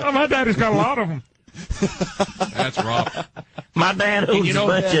 Oh, my daddy's got a lot of them. That's rough. My dad And owns you know,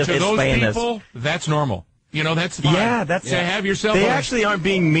 a bunch of to those Hispanos. people, that's normal. You know, that's fine. Yeah, that's to have yourself. They on a- actually aren't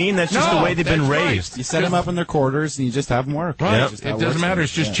being mean. That's just No, the way they've been that's right. raised. You set them up in their quarters, and you just have them work. Right. That's just how It works doesn't matter. there.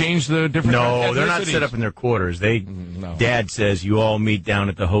 It's just Yeah. change the different. No, they're not ethnicities. set up in their quarters. They, No. Dad says you all meet down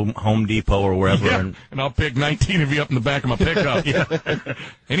at the Home Depot or wherever. Yeah, And and I'll pick 19 of you up in the back of my pickup.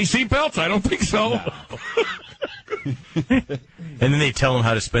 Any seatbelts? I don't think so. and then they tell them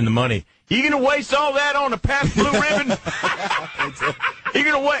how to spend the money. You gonna waste all that on a Pabst Blue Ribbon? You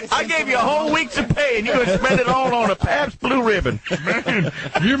gonna wait? I gave you a whole week's of pay, and you gonna spend it all on a Pabst Blue Ribbon? Man,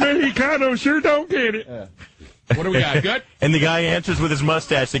 you Mexicanos sure don't get it. What do we got? Good? And the guy answers with his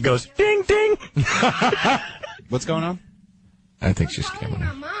mustache that goes ding ding. What's going on? I think she's Calling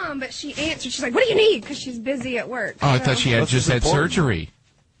coming. my mom, but she answered. She's like, "What do you need?" Because she's busy at work. Oh, I So- thought she had just had surgery.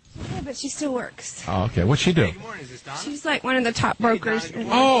 Yeah, but she still works. Oh, okay. What'd she do? Good morning, is this Donna? She's like one of the top brokers. In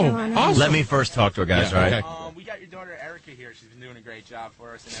North Oh, Carolina. awesome. Let me first talk to her, guys. Yeah, all right? okay. We got your daughter Erica here. She's been doing a great job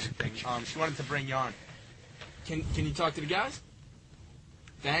for us and everything. She wanted to bring you on. Can you talk to the guys?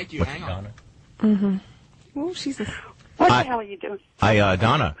 Thank you. Hang on. Oh, she's a. What Hi. the hell are you doing? Hi,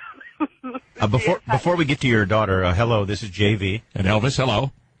 Donna. Before we get to your daughter, hello. This is JV. And Elvis,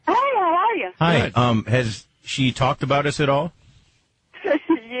 hello. Hey, how are you? Hi. Good. Has she talked about us at all?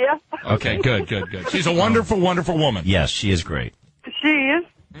 Yeah, Okay, good. She's a wonderful, wonderful woman. Yes, she is great. she is.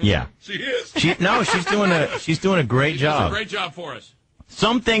 Yeah. She is. She's doing a great She does a job. great job for us.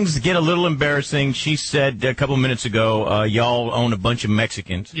 Some things get a little embarrassing. She said a couple minutes ago, y'all own a bunch of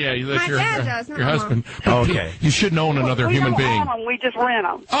Mexicans. Yeah, My dad does, not your my husband. Okay. You shouldn't own another human being. We don't own them, we just rent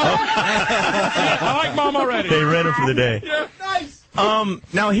them. I like Mom already. They rent them for the day. Yeah, nice.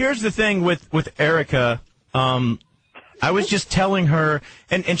 Now, here's the thing with Erica. I was just telling her,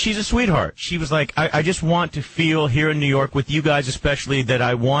 and she's a sweetheart. She was like, I just want to feel here in New York with you guys especially that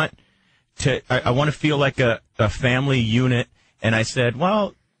I want to feel like a family unit. And I said,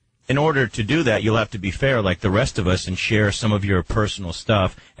 well, in order to do that, you'll have to be fair like the rest of us and share some of your personal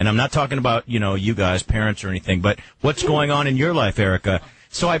stuff. And I'm not talking about, you guys, parents or anything, but what's going on in your life, Erica?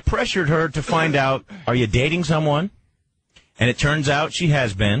 So I pressured her to find out, are you dating someone? And it turns out she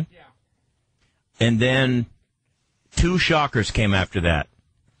has been. And then 2 shockers came after that.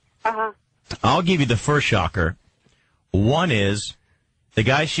 Uh-huh. I'll give you the first shocker. One is the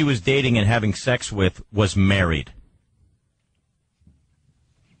guy she was dating and having sex with was married.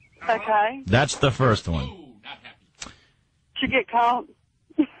 Okay. That's the first one. Did you get caught?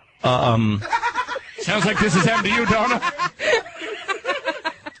 Sounds like this has happened to you, Donna.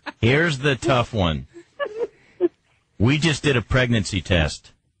 Here's the tough one. We just did a pregnancy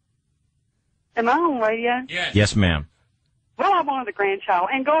test. Am I on radio? Yes, ma'am. Well, I wanted a grandchild.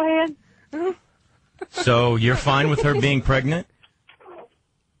 And go ahead. So you're fine with her being pregnant?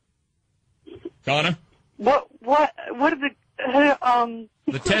 Donna? What is the,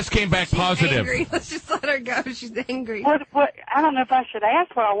 The test came back She's positive. angry. Let's just let her go. She's angry. what, I don't know if I should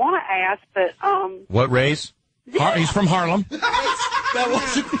ask what I want to ask, but, What race? He's from Harlem.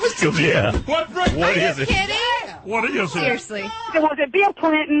 Yeah. What is it? Kidding? What is it? Seriously. was it Bill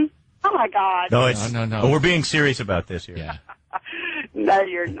Clinton? Oh, my God. No, it's No. Oh, we're being serious about this here. Yeah. No,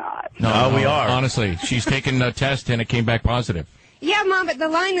 you're not. No, we are. Honestly, she's taken a test and it came back positive. Yeah, Mom, but the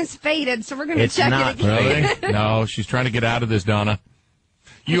line is faded, so we're going to It's check not. it again. Really? No, she's trying to get out of this, Donna.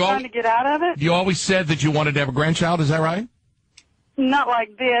 Trying to get out of it? You always said that you wanted to have a grandchild, is that right? Not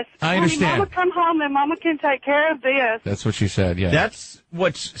like this. I understand. Mama, come home and Mama can take care of this. That's what she said, yeah. That's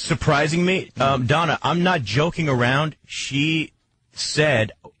what's surprising me. Donna, I'm not joking around. She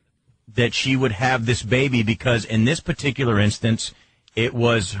said that she would have this baby because in this particular instance, it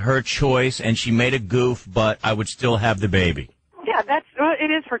was her choice and she made a goof, but I would still have the baby. Yeah,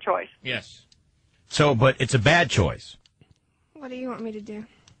 it is her choice. Yes. So, but it's a bad choice. What do you want me to do?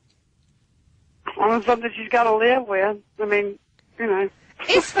 Well, something she's got to live with. I mean,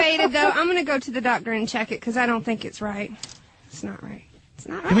 It's faded, though. I'm going to go to the doctor and check it because I don't think it's right. It's not right. It's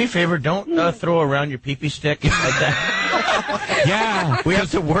not right. Do me a favor, don't throw around your pee-pee stick like that. Yeah. We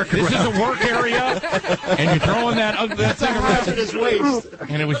have to work This around. is a work area, and you're throwing that thing around.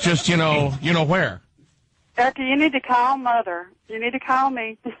 And it was just, you know where. Erica, you need to call Mother. You need to call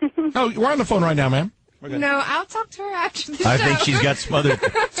me. No, we're on the phone right now, ma'am. No, I'll talk to her after the show. I think she's got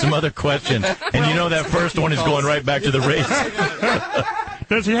some other questions. And you know that first one is going right back to the race.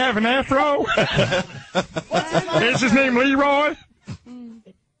 Does he have an afro? Is his name Leroy?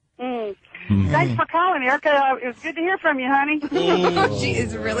 Thanks for calling, Erica. It was good to hear from you, honey. She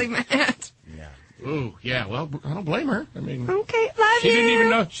is really mad. Ooh, yeah, well, I don't blame her. I mean, Okay, love she you. didn't even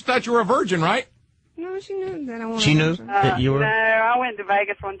know. She thought you were a virgin, right? No, she knew that I wanted She knew to. that you No, were. I went to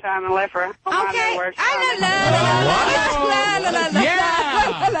Vegas one time and left her. Okay.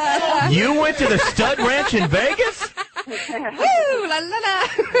 Yeah. You went to the stud ranch in Vegas? Woo, la la la.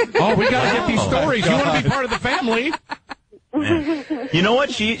 Oh, we got to get these stories. You want to be part of the family. You know what?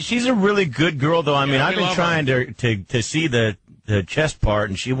 She's a really good girl, though. I mean, Yeah, I've we been love trying to see the chest part,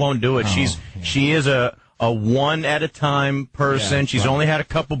 and she won't do it. She is a one at a time person. Yeah, She's only had a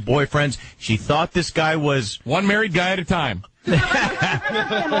couple boyfriends. She thought this guy was One married guy at a time. This has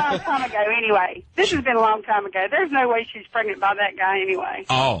been a long time ago anyway. This has been a long time ago. There's no way she's pregnant by that guy anyway.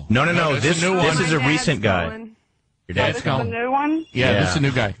 Oh. no. This is a new one. This is a My dad's recent guy. going. Your This dad's is a calling. new one? Yeah, this is Yeah. a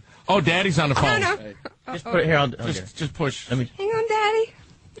new guy. Oh, Daddy's on the phone. No. Just put it here. Just push. Let me. Hang on, Daddy.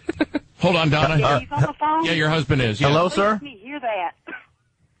 Hold on, Donna. He's on the phone? Yeah, your husband is. Yeah. Hello, sir. Let me hear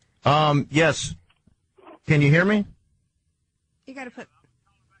that. Yes. Can you hear me? You got to put.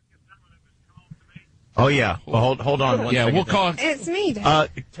 Oh yeah. Well, hold on. One Yeah, second. we'll call. It's me,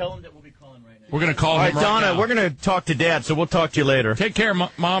 Daddy. Tell him that we'll be calling right now. We're going to call All right, him right Donna. now. We're gonna talk to Dad, so we'll talk to you later. Take care, Mom.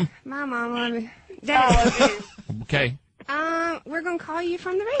 My mom love me. I Daddy. love you. Okay. We're gonna call you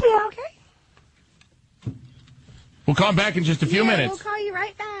from the radio, okay? We'll call him back in just a few We'll minutes. call you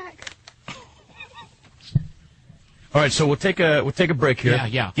right back. All right, so we'll take a break here.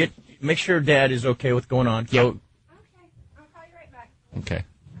 Yeah. Make sure Dad is okay with going on. Yeah. So, Okay. I'll call you right back. Okay.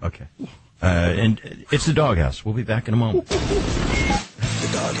 okay. And it's the Doghouse. We'll be back in a moment. The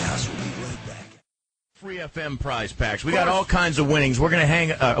Doghouse will be right back. Free FM prize packs. We got all kinds of winnings. We're going to hang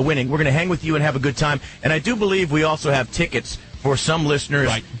We're going to hang with you and have a good time. And I do believe we also have tickets for some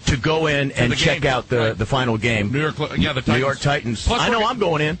listeners to go in and check out the final game. The Titans. New York Titans. Plus, I know I'm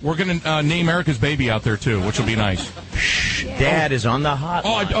going in. We're going to name Erica's baby out there too, which will be nice. Dad is on the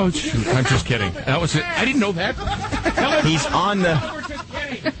hotline. Oh, shoot! I'm just kidding. That was it. I didn't know that. He's on the.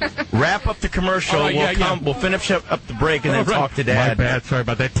 Wrap up the commercial. We'll finish up the break and then talk to Dad. My bad. Sorry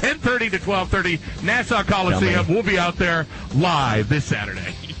about that. 10:30 to 12:30, Nassau Coliseum. We'll be out there live this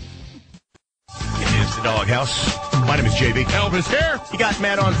Saturday. It is the Doghouse. My name is JV Elvis here. You got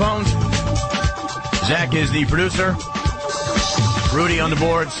Matt on phones. Zach is the producer. Rudy on the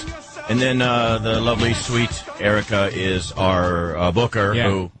boards. And then the lovely, sweet Erica is our booker,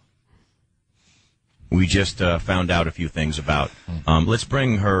 who we just found out a few things about. Let's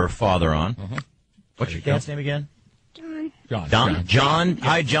bring her father on. What's your dad's name again? John.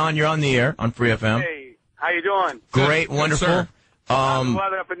 Hi, John. You're on the air on Free FM. Hey, how you doing? Great, wonderful. How's the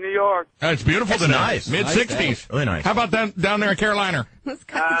weather up in New York? It's beautiful tonight. Nice. Mid-60s. Really nice. How about down there in Carolina? It's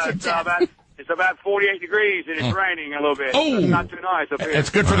about 48 degrees, and it's raining a little bit. Oh. It's not too nice up here. It's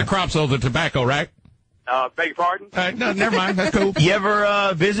good for the crops, though, the tobacco, right? Beg your pardon? No, never mind. That's cool. You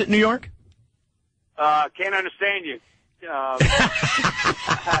ever visit New York? Can't understand you. A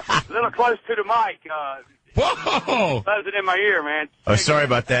little close to the mic. Whoa! Buzzing in my ear, man. Oh, sorry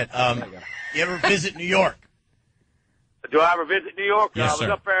about that. You ever visit New York? Do I ever visit New York? Yes, I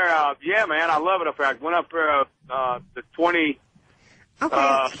was up there. Yeah, man, I love it up there. I went up there the 20. Okay,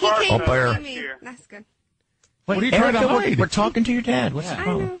 up there. That's good. What are you trying to hide? We're talking to your dad. What's the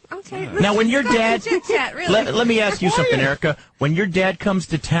problem? I know. Okay. Now, when your dad... really. let me ask you something, Erica. When your dad comes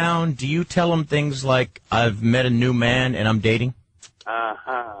to town, do you tell him things like, I've met a new man and I'm dating? No,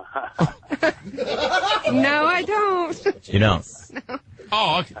 I don't. You don't? No.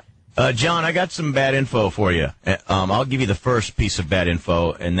 Oh, okay. John, I got some bad info for you. I'll give you the first piece of bad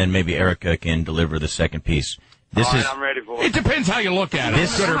info, and then maybe Erica can deliver the second piece. I'm ready for it. It depends how you look at it.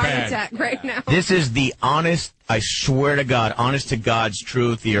 This good or heart bad. attack right now. This is the honest, I swear to God, honest to God's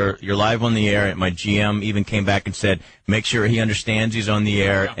truth. You're live on the air. My GM even came back and said, make sure he understands he's on the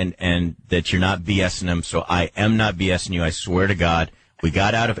air and that you're not BSing him. So I am not BSing you. I swear to God. We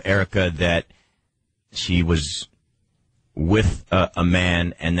got out of Erica that she was with a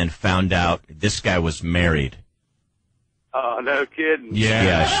man and then found out this guy was married. Oh, no kidding.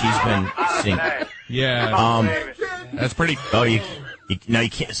 Yeah, she's been seeing. Yeah. That's pretty. Oh, you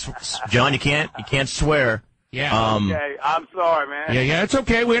can't, John. You can't swear. Yeah. Okay, I'm sorry, man. Yeah, it's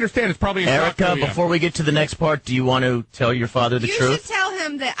okay. We understand. It's probably a Erica, before we get to the next part, do you want to tell your father the truth? You should tell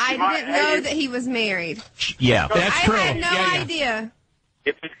him that I didn't know that he was married. Yeah, that's true. I had no idea.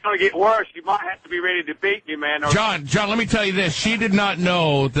 If it's going to get worse, you might have to be ready to beat me, man. John, let me tell you this. She did not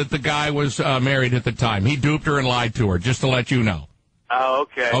know that the guy was married at the time. He duped her and lied to her, just to let you know. Oh,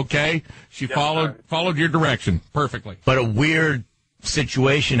 okay. Okay? She followed your direction perfectly. But a weird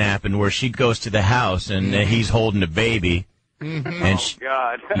situation happened where she goes to the house and he's holding a baby. And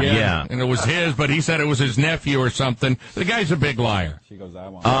God. Yeah. And it was his, but he said it was his nephew or something. The guy's a big liar. She goes, I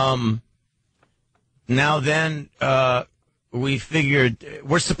want. Now then, we figured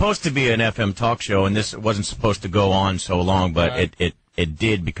we're supposed to be an FM talk show, and this wasn't supposed to go on so long, but it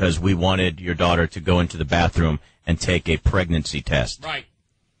did because we wanted your daughter to go into the bathroom and take a pregnancy test. Right.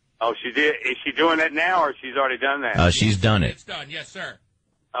 Oh, she did. Is she doing that now, or she's already done that? She's done it. It's done, yes, sir.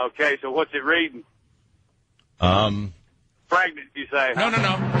 Okay, so what's it reading? Pregnant, you say? No.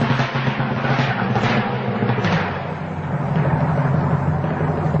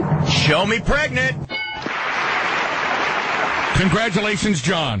 Show me pregnant. Congratulations,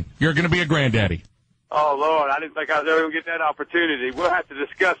 John. You're going to be a granddaddy. Oh, Lord, I didn't think I was ever going to get that opportunity. We'll have to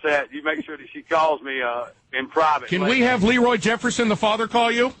discuss that. You make sure that she calls me in private. Can we have Leroy Jefferson, the father,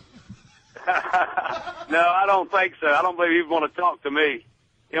 call you? No, I don't think so. I don't believe he'd want to talk to me.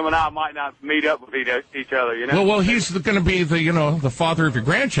 Him and I might not meet up with each other, you know? Well, he's going to be the father of your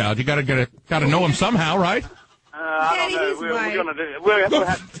grandchild. You got to know him somehow, right? I don't know. We're going to do it. We'll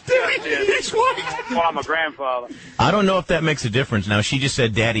have to discuss this while I'm a grandfather. I don't know if that makes a difference. Now, she just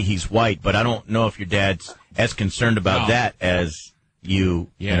said, Daddy, he's white, but I don't know if your dad's as concerned about that as you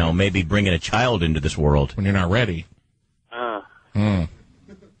know, maybe bringing a child into this world. When you're not ready. We'll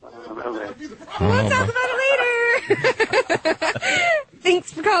talk about it later.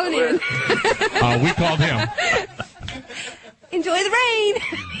 Thanks for calling in. We called him. Enjoy the rain.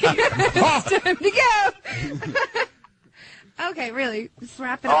 It's time to go. Okay, really. Let's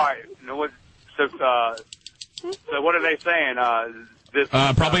wrap it up. All right. So what are they saying?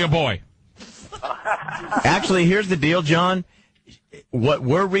 Probably a boy. Actually, here's the deal, John. what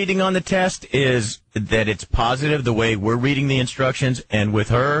we're reading on the test is that it's positive the way we're reading the instructions, and with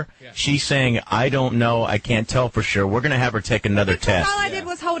her, she's saying, I don't know, I can't tell for sure. We're going to have her take another test. All I did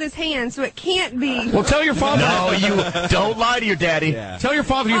was hold his hand, so it can't be. Well, tell your father. No, you don't lie to your daddy. Yeah. Tell your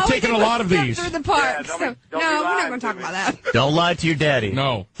father you've taken a lot of these. Through the park. No, we're not going to talk about that. Don't lie to your daddy.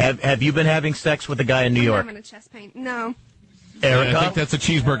 No. Have you been having sex with a guy in New York? I'm having a chest pain. No. Erica? I think that's a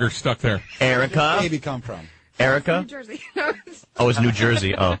cheeseburger stuck there. Erica? Baby come from? Erica? New Jersey. Oh, it's New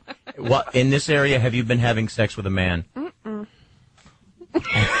Jersey. Oh. What, in this area, have you been having sex with a man? Mm-mm.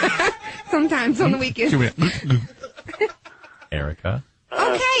 Sometimes on the weekends. Erica?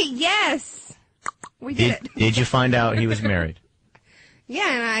 Okay, yes. We did it. Did you find out he was married? Yeah,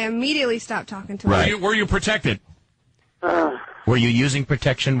 and I immediately stopped talking to Right. him. Were you protected? Were you using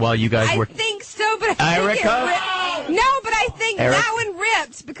protection while you guys were... I think so, but I think Erica? it ripped. No, but I think that one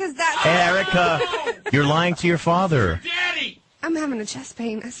ripped because that's... Erica, you're lying to your father. Daddy! I'm having a chest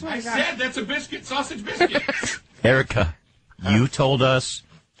pain. I swear to God. said that's a biscuit, sausage biscuit. Erica, you told us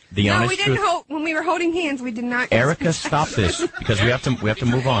the No, honest we didn't truth. hold... When we were holding hands, we did not... Erica, stop this, because we have to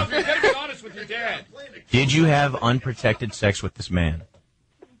move on. You gotta be honest with your dad. Did you have unprotected sex with this man?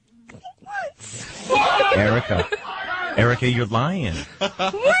 What? Erica, you're lying. One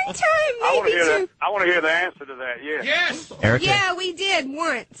time, maybe two. I want to hear the answer to that. Yeah. Yes. Erica. Yeah, we did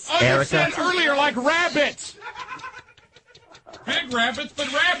once. Oh, you Erica. said earlier like rabbits. Big rabbits,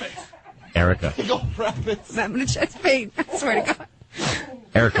 but rabbits. Erica. I'm having a chest pain. I swear to God.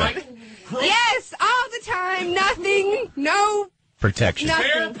 Erica. Yes, all the time. Nothing. No. Protection.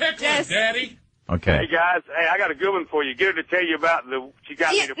 Nothing. Fair pickle, Just... Daddy. Okay. Hey guys, I got a good one for you. Get her to tell you about she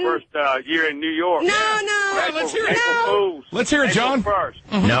got me the first year in New York. No. Let's hear it. April Fools. Let's hear it, John. April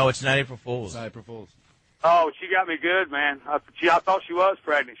 1st. No, it's not April Fool's. Oh, she got me good, man. I thought she was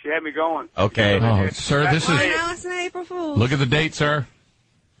pregnant. She had me going. Okay. Oh, sir, this is... No, it's not April Fool's. Look at the date, sir.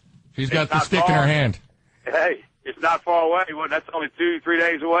 She's got the not stick in her far. hand. Hey, it's not far away. Well, that's only 2-3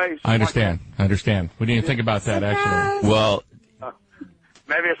 days away. I understand. We didn't think about that, actually. Well,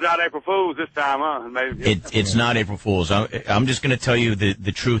 Maybe it's not April Fool's this time, huh? Maybe it's not April Fool's. I'm just going to tell you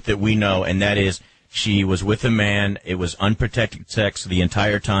the truth that we know, and that is she was with a man. It was unprotected sex the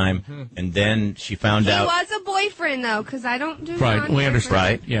entire time, and then she found out. He was a boyfriend, though, because I don't do Right, we understand.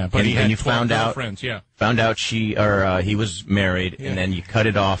 Right? Yeah, but and, he had and you 12 found out. girlfriends, yeah. Found out he was married, and then you cut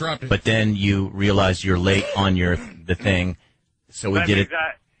it off. Dropped it. But then you realized you're late on the thing, so we that did it.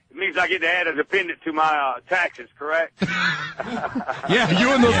 It means I get to add a dependent to my taxes, correct? Yeah, you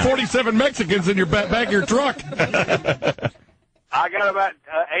and those 47 Mexicans in your back of your truck. I got about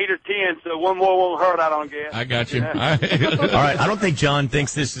 8 or 10, so one more won't hurt, I don't guess. I got you. All right, I don't think John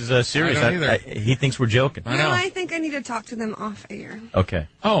thinks this is serious. I don't either. He thinks we're joking. I know. No, I think I need to talk to them off air. Okay.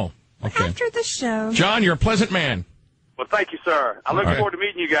 Oh, okay. After the show. John, you're a pleasant man. Well, thank you, sir. I look All right. forward to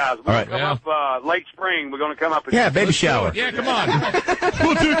meeting you guys. We're All right. going to come up late spring. We're going to come up. Yeah, baby shower. Yeah, come on.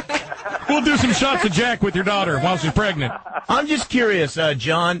 We'll do some shots of Jack with your daughter while she's pregnant. I'm just curious,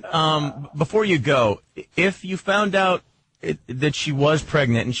 John, before you go, if you found out that she was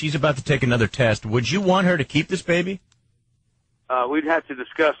pregnant and she's about to take another test, would you want her to keep this baby? We'd have to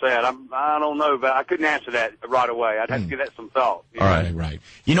discuss that. I don't know, but I couldn't answer that right away. I'd have to give that some thought. All right. Right.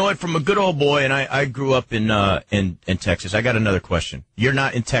 You know what? From a good old boy, and I grew up in Texas. I got another question. You're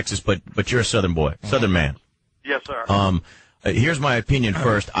not in Texas, but you're a Southern boy, Southern man. Yes, sir. Here's my opinion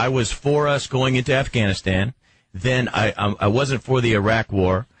first. I was for us going into Afghanistan. Then I wasn't for the Iraq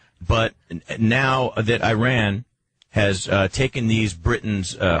War, but now that Iran has taken these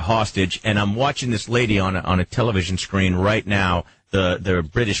Britons hostage, and I'm watching this lady on a television screen right now, the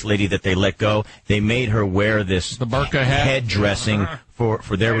British lady that they let go. They made her wear this The burqa hat? head dressing for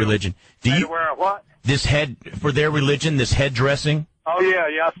their religion. Do you wear a what? this head for their religion? This head dressing? Oh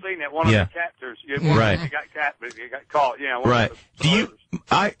yeah, I've seen that. One of the captors. Right. He got caught. Yeah. Right. Do you?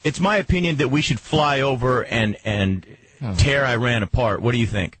 It's my opinion that we should fly over and tear Iran apart. What do you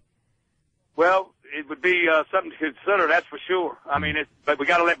think? Well, it would be something to consider. That's for sure. I mean, but we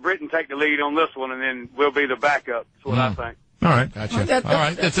got to let Britain take the lead on this one, and then we'll be the backup. That's what I think. All right. Gotcha. All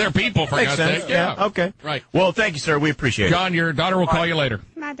right. It's their people, for Makes God's sense. sake. Yeah. Okay. Right. Well, thank you, sir. We appreciate it. John, your daughter will call you later.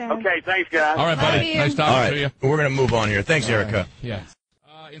 My dad. Okay, thanks, guys. All right, buddy. Love you. Nice All talking to you. right. We're going to move on here. Thanks, Erica. Yeah.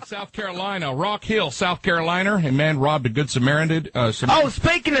 In South Carolina, Rock Hill, South Carolina, a man robbed a Good Samaritan. Oh,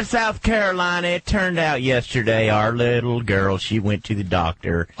 speaking of South Carolina, it turned out yesterday our little girl, she went to the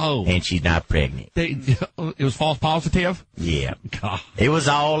doctor, and she's not pregnant. It was false positive? Yeah. God. It was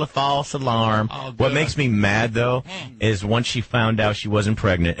all a false alarm. Oh, What makes me mad, though, is once she found out she wasn't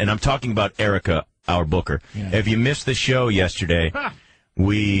pregnant, and I'm talking about Erica, our booker. Yeah. If you missed the show yesterday,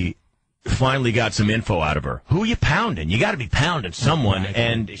 we finally got some info out of her. Who are you pounding? You got to be pounding someone.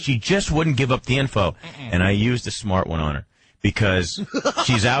 And she just wouldn't give up the info. And I used a smart one on her because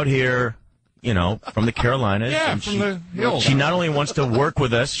she's out here, you know, from the Carolinas. Yeah, and from the hills. She not only wants to work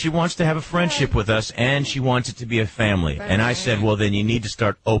with us, she wants to have a friendship with us, and she wants it to be a family. And I said, well, then you need to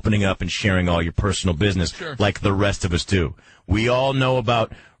start opening up and sharing all your personal business like the rest of us do. We all know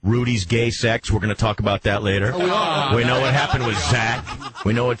about Rudy's gay sex. We're going to talk about that later. We know what happened with Zach.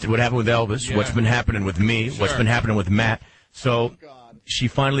 We know what happened with Elvis, what's been happening with me, what's been happening with Matt. So she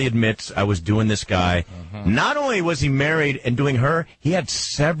finally admits I was doing this guy. Not only was he married and doing her, he had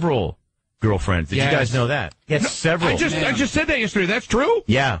several girlfriends. Did you guys know that? He had several. I just said that yesterday. That's true?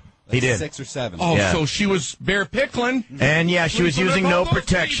 Yeah, he did. 6 or 7. Oh, Yeah. so she was bare pickling. And yeah, she was using no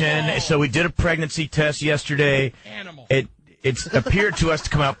protection. So we did a pregnancy test yesterday. Animal. It appeared to us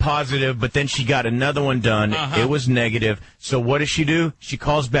to come out positive, but then she got another one done. It was negative. So what does she do? She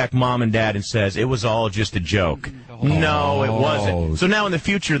calls back mom and dad and says, it was all just a joke. No, it wasn't. So now in the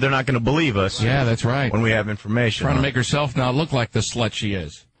future, they're not going to believe us. Yeah, that's right. When we have information. Trying to make herself not look like the slut she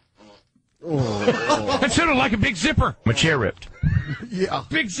is. That sounded like a big zipper. My chair ripped. Yeah.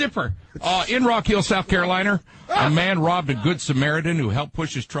 Big zipper. In Rock Hill, South Carolina, a man robbed a Good Samaritan who helped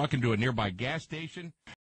push his truck into a nearby gas station.